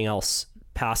something else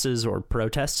passes or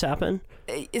protests happen?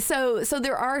 So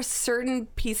there are certain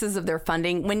pieces of their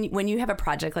funding. When you have a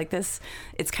project like this,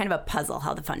 it's kind of a puzzle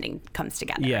how the funding comes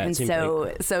together. Yeah, and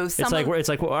so some it's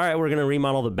like well, all right, we're going to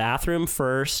remodel the bathroom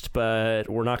first, but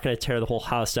we're not going to tear the whole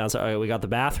house down. So all right, we got the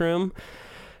bathroom,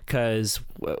 because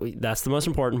that's the most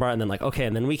important part, and then like, okay,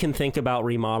 and then we can think about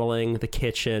remodeling the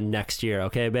kitchen next year.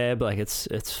 Okay, babe, like it's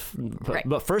right.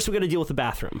 But first we got to deal with the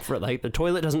bathroom. For like, the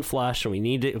toilet doesn't flush, and we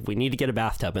need to get a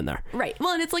bathtub in there. Right.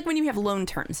 Well, and it's like when you have loan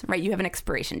terms, right? You have an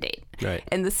expiration date. Right.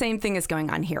 And the same thing is going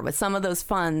on here with some of those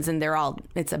funds, and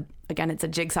it's a again, it's a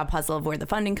jigsaw puzzle of where the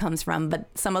funding comes from,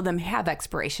 but some of them have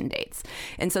expiration dates.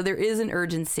 And so there is an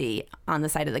urgency on the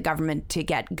side of the government to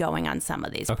get going on some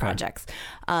of these projects.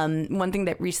 One thing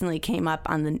that recently came up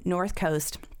on the North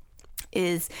Coast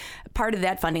is part of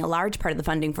that funding, a large part of the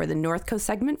funding for the North Coast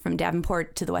segment from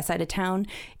Davenport to the west side of town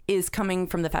is coming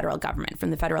from the federal government,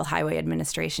 from the Federal Highway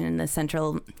Administration and the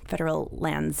Central Federal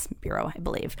Lands Bureau, I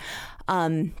believe.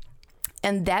 And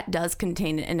that does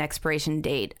contain an expiration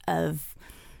date of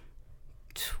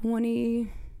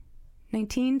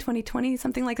 2019, 2020,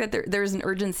 something like that. There's an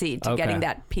urgency to getting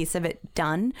that piece of it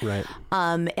done. Right.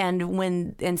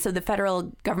 And so the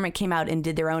federal government came out and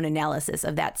did their own analysis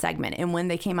of that segment. And when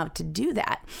they came out to do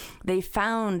that, they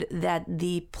found that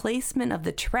the placement of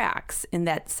the tracks in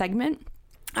that segment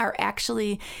are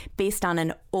actually based on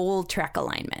an old track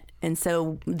alignment. And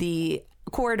so the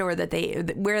corridor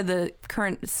where the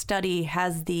current study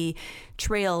has the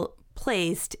trail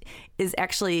placed is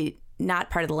actually not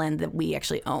part of the land that we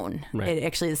actually own. Right. It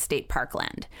actually is state park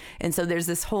land. And so there's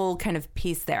this whole kind of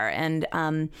piece there.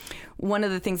 And one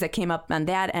of the things that came up on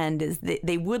that end is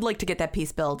they would like to get that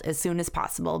piece built as soon as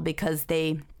possible because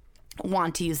they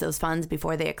want to use those funds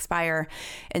before they expire.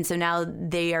 And so now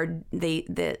the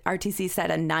RTC set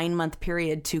a 9-month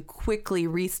period to quickly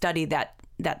restudy that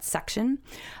section.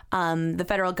 The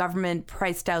federal government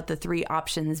priced out the 3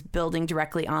 options: building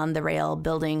directly on the rail,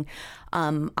 building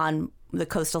on the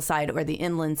coastal side or the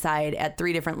inland side at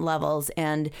 3 different levels.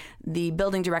 And the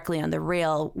building directly on the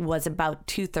rail was about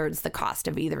 2/3 the cost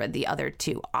of either of the other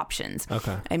 2 options.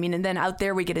 Okay. I mean, and then out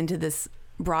there we get into this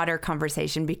broader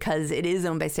conversation because it is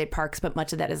owned by state parks, but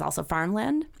much of that is also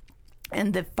farmland.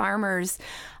 And the farmers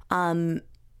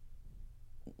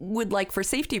would like, for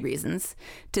safety reasons,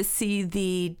 to see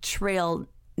the trail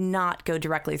not go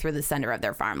directly through the center of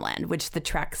their farmland, which the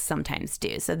tracks sometimes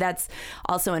do. So that's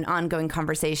also an ongoing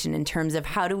conversation in terms of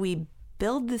how do we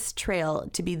build this trail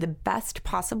to be the best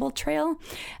possible trail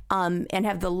and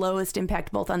have the lowest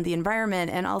impact both on the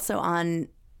environment and also on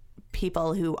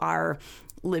people who are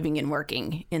living and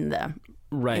working in the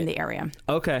area.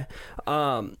 Okay.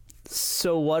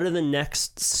 So what are the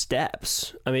next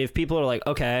steps? I mean, if people are like,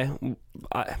 okay,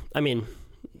 I mean,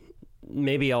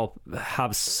 maybe I'll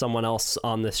have someone else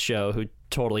on this show who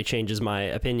totally changes my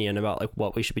opinion about like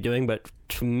what we should be doing. But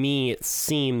to me, it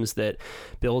seems that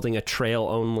building a trail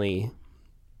only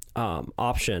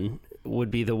option would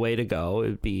be the way to go. It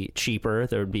would be cheaper.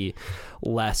 There would be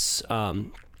less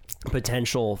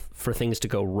potential for things to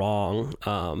go wrong.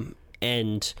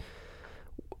 And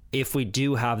if we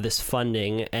do have this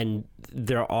funding and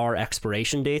there are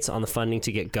expiration dates on the funding to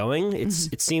get going,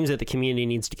 it seems that the community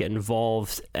needs to get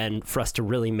involved and for us to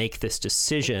really make this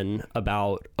decision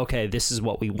about, okay, this is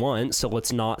what we want. So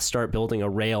let's not start building a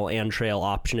rail and trail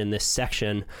option in this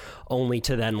section only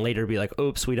to then later be like,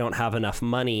 oops, we don't have enough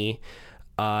money.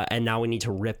 And now we need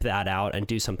to rip that out and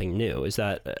do something new. Is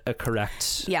that a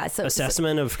correct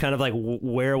assessment of kind of like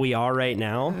where we are right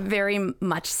now? Very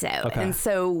much so. Okay. And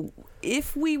so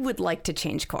if we would like to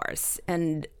change course,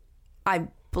 and I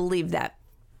believe that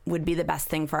would be the best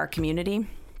thing for our community,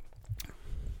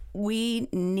 we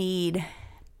need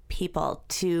people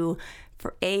to,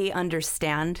 for A,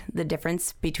 understand the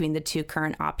difference between the 2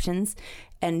 current options,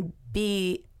 and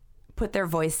B, put their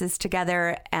voices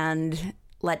together and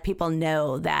let people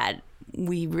know that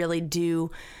we really do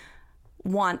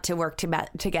want to work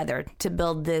together to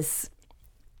build this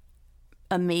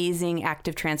amazing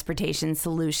active transportation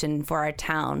solution for our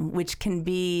town, which can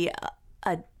be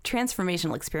a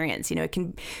transformational experience. You know, it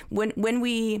can, when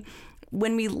we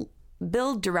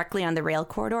build directly on the rail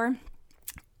corridor,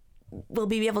 we'll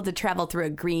be able to travel through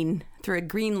a green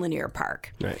linear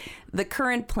park. Right. The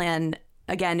current plan,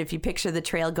 again, if you picture the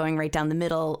trail going right down the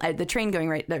middle, the tracks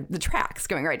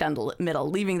going right down the middle,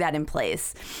 leaving that in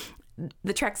place.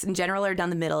 The tracks in general are down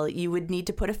the middle. You would need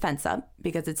to put a fence up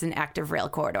because it's an active rail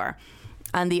corridor.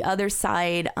 On the other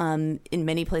side, in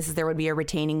many places, there would be a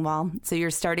retaining wall. So you're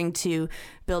starting to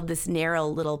build this narrow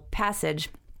little passage.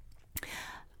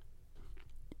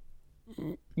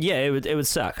 Yeah, it would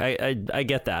suck. I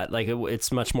get that. Like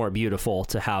it's much more beautiful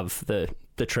to have the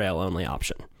trail only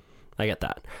option. I get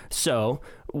that. So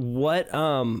what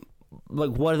are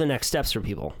the next steps for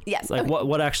people? Yes. Like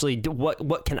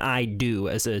what can I do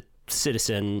as a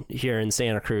citizen here in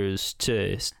Santa Cruz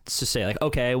to say like,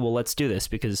 okay, well, let's do this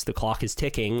because the clock is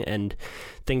ticking and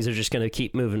things are just going to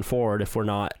keep moving forward if we're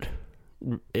not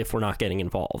getting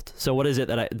involved. So what is it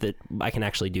that I can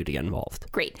actually do to get involved?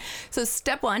 Great. So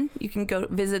step 1, you can go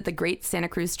visit the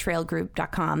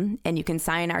greatsantacruztrailgroup.com and you can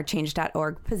sign our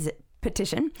change.org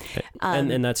petition.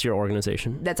 And that's your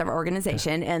organization? That's our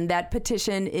organization. And that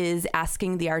petition is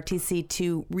asking the RTC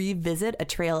to revisit a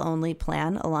trail-only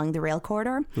plan along the rail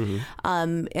corridor.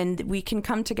 And we can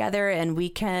come together and we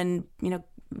can,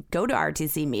 go to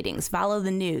RTC meetings, follow the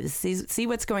news, see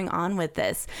what's going on with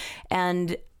this,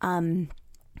 and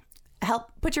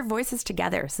help put your voices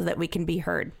together so that we can be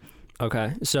heard.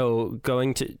 Okay. So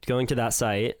going to that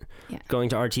site, going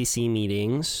to RTC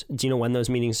meetings, do you know when those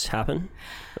meetings happen?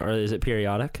 Or is it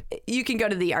periodic? You can go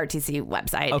to the RTC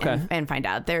website and find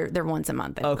out. They're once a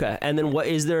month. Okay. And then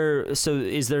is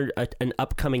there an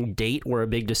upcoming date where a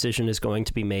big decision is going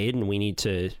to be made and we need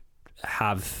to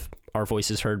have our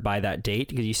voices heard by that date?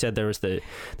 Because you said there's the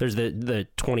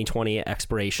 2020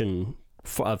 expiration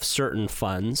of certain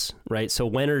funds, right? So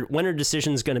when are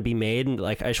decisions going to be made? And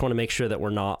I just want to make sure that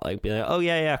we're not being like, oh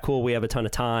yeah, cool, we have a ton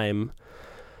of time,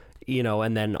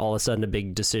 and then all of a sudden a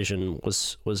big decision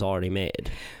was already made.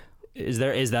 Is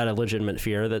that a legitimate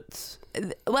fear?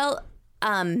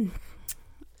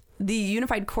 The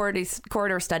Unified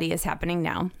Corridor Study is happening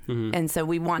now. And so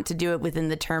we want to do it within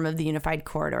the term of the Unified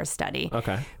Corridor Study.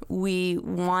 Okay. We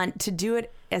want to do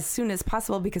it as soon as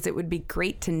possible because it would be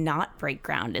great to not break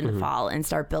ground in the fall and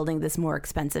start building this more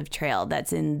expensive trail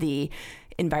that's in the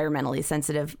environmentally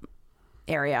sensitive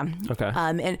area. Okay.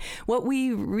 And what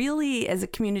we really as a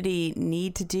community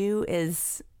need to do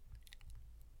is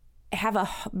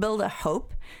build a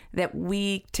hope that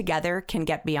we together can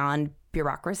get beyond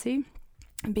bureaucracy,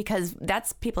 because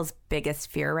that's people's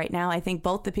biggest fear right now. I think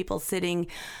both the people sitting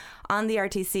on the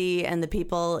RTC and the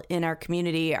people in our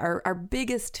community, our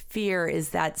biggest fear is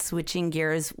that switching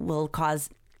gears will cause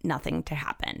nothing to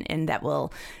happen and that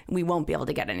we won't be able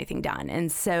to get anything done.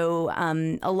 And so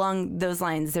along those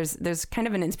lines, there's kind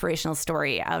of an inspirational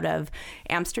story out of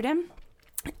Amsterdam.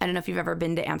 I don't know if you've ever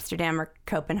been to Amsterdam or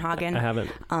Copenhagen. I haven't.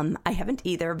 I haven't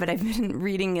either, but I've been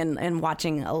reading and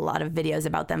watching a lot of videos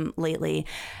about them lately.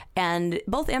 And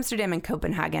both Amsterdam and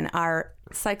Copenhagen are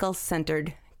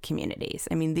cycle-centered communities.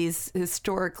 I mean,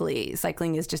 historically,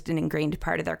 cycling is just an ingrained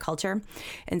part of their culture.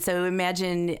 And so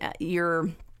imagine you're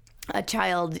a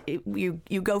child, you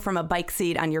go from a bike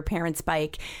seat on your parents'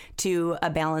 bike to a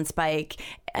balance bike,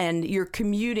 and you're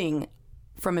commuting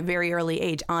from a very early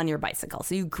age on your bicycle.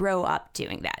 So you grow up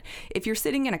doing that. If you're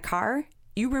sitting in a car,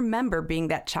 you remember being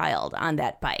that child on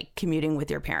that bike, commuting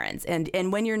with your parents.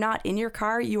 And when you're not in your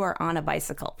car, you are on a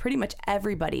bicycle. Pretty much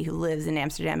everybody who lives in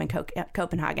Amsterdam and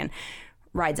Copenhagen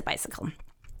rides a bicycle.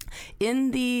 In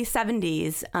the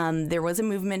 70s, there was a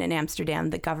movement in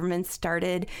Amsterdam. The government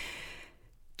started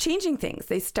changing things.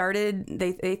 They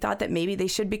thought that maybe they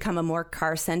should become a more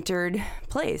car-centered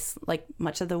place, like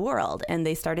much of the world. And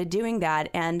they started doing that,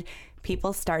 and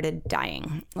people started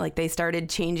dying. They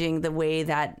started changing the way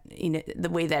that,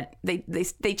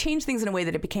 they changed things in a way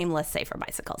that it became less safe for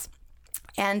bicycles.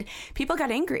 And people got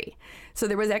angry. So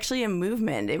there was actually a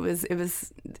movement. It was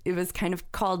kind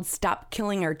of called "Stop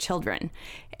Killing Our Children,"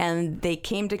 and they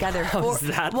came together.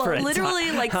 Within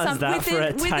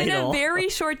a very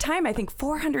short time. I think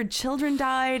 400 children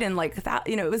died, and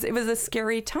it was a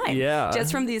scary time. Yeah.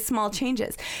 Just from these small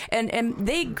changes. And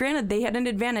they had an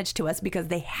advantage to us because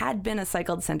they had been a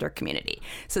cycle-centered community,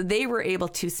 so they were able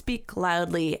to speak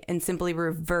loudly and simply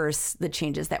reverse the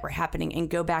changes that were happening and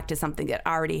go back to something that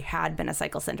already had been a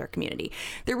cycle-centered community.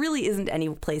 There really isn't any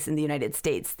place in the United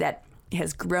States that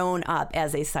has grown up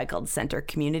as a cycle-centered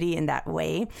community in that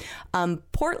way.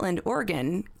 Portland,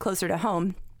 Oregon, closer to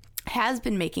home, has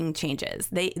been making changes.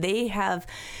 They have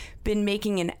been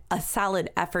making a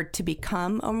solid effort to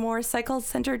become a more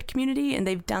cycle-centered community, and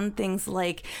they've done things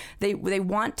like they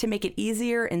want to make it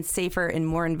easier and safer and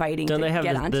more inviting to get onto your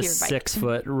bike. Don't they have the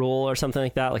 6-foot rule or something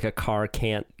like that? Like a car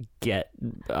can't get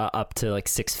up to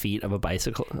 6 feet of a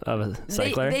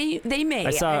cycler. They may.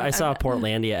 I saw a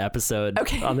Portlandia episode.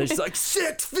 Okay. It's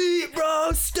 6 feet,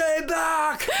 bro. Stay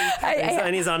back.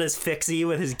 And he's on his fixie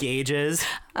with his gauges.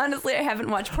 Honestly, I haven't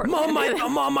watched Portlandia.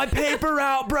 I'm on my paper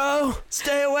route, bro.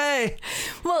 Stay away.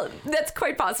 Well, that's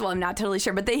quite possible. I'm not totally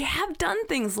sure, but they've done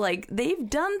things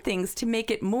to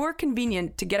make it more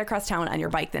convenient to get across town on your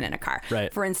bike than in a car.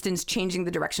 Right. For instance, changing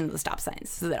the direction of the stop signs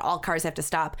so that all cars have to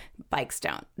stop, bikes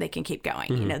don't. They can keep going.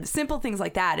 Mm-hmm. The simple things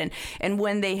like that. And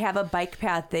when they have a bike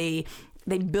path, they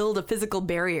build a physical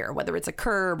barrier, whether it's a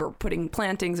curb or putting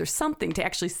plantings or something to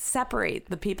actually separate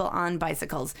the people on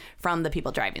bicycles from the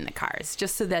people driving the cars,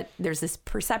 just so that there's this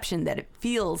perception that it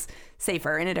feels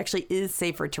safer, and it actually is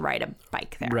safer to ride a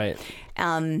bike there. Right.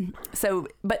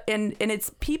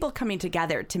 It's people coming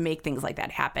together to make things like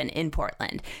that happen in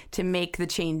Portland, to make the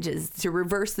changes, to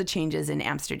reverse the changes in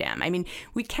Amsterdam. I mean,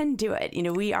 we can do it.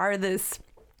 We are this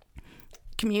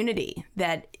community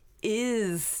that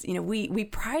is, we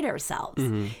pride ourselves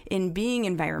in being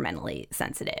environmentally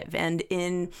sensitive and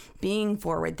in being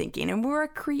forward thinking. And we're a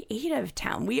creative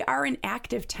town. We are an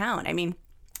active town. I mean,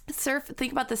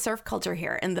 think about the surf culture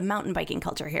here and the mountain biking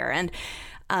culture here and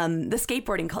the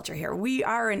skateboarding culture here. We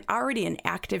are already an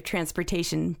active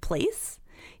transportation place.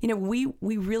 We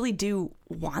really do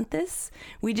want this.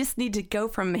 We just need to go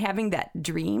from having that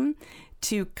dream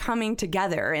to coming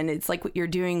together. And it's like what you're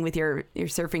doing with your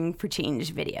Surfing for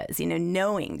Change videos,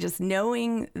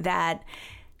 knowing that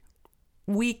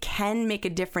we can make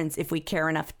a difference if we care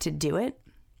enough to do it.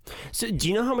 So do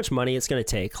you know how much money it's going to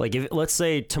take? Like, if let's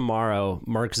say tomorrow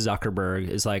Mark Zuckerberg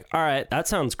is like, all right, that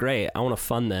sounds great, I want to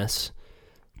fund this,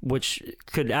 which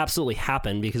could absolutely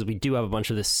happen because we do have a bunch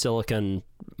of this Silicon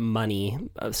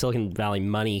Valley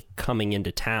money coming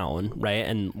into town, right?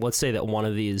 And let's say that one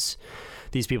of these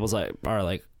people's are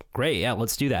like, great, yeah,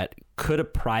 let's do that. Could a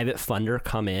private funder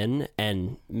come in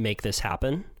and make this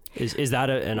happen? Is that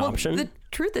an option? The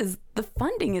truth is, the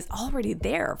funding is already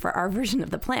there for our version of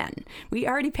the plan. We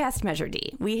already passed Measure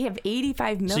D. We have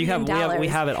 $85 million. So we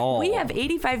have it all. We have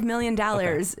 $85 million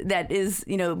that is,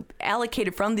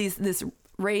 allocated from this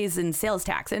raise in sales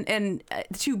tax and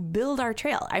to build our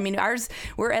trail. I mean,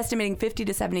 we're estimating $50,000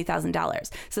 to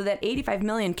 $70,000, so that $85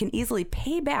 million can easily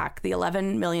pay back the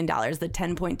 $11 million, the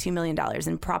 $10.2 million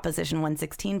in Proposition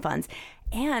 116 funds,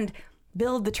 and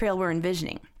build the trail we're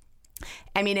envisioning.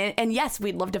 I mean, and yes,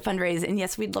 we'd love to fundraise, and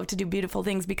yes, we'd love to do beautiful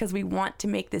things because we want to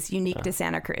make this unique to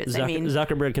Santa Cruz.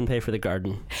 Zuckerberg can pay for the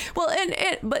garden. Well,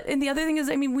 but the other thing is,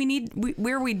 I mean,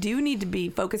 where we do need to be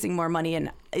focusing more money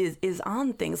is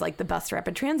on things like the bus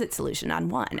rapid transit solution on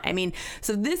one. I mean,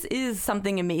 so this is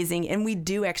something amazing, and we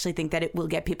do actually think that it will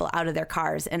get people out of their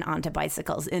cars and onto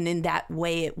bicycles, and in that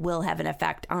way, it will have an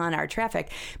effect on our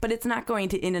traffic. But it's not going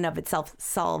to, in and of itself,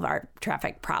 solve our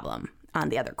traffic problem on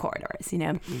the other corridors,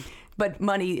 But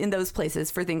money in those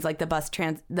places for things like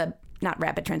the not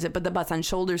rapid transit, but the bus on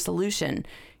shoulder solution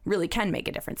really can make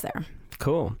a difference there.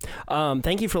 Cool.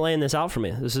 Thank you for laying this out for me.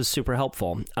 This is super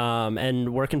helpful. And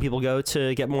where can people go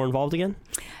to get more involved again?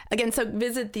 Again, so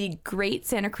visit the Great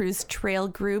Santa Cruz Trail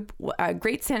group,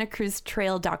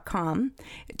 greatsantacruztrail.com,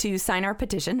 to sign our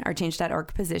petition, our change.org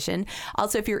petition.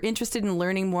 Also, if you're interested in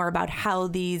learning more about how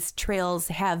these trails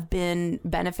have been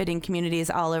benefiting communities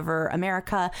all over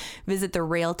America, visit the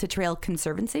Rail to Trail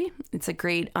Conservancy. It's a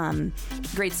great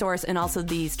source, and also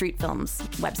the Street Films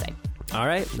website. All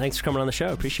right. Thanks for coming on the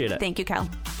show. Appreciate it. Thank you, Kyle.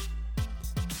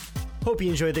 Hope you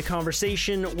enjoyed the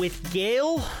conversation with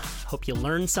Gail. Hope you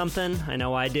learned something. I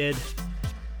know I did.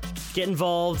 Get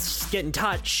involved. Get in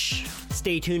touch.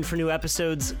 Stay tuned for new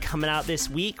episodes coming out this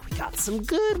week. We got some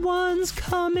good ones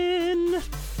coming.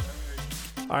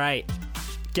 All right.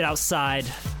 Get outside.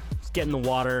 Get in the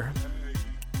water.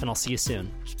 And I'll see you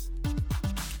soon.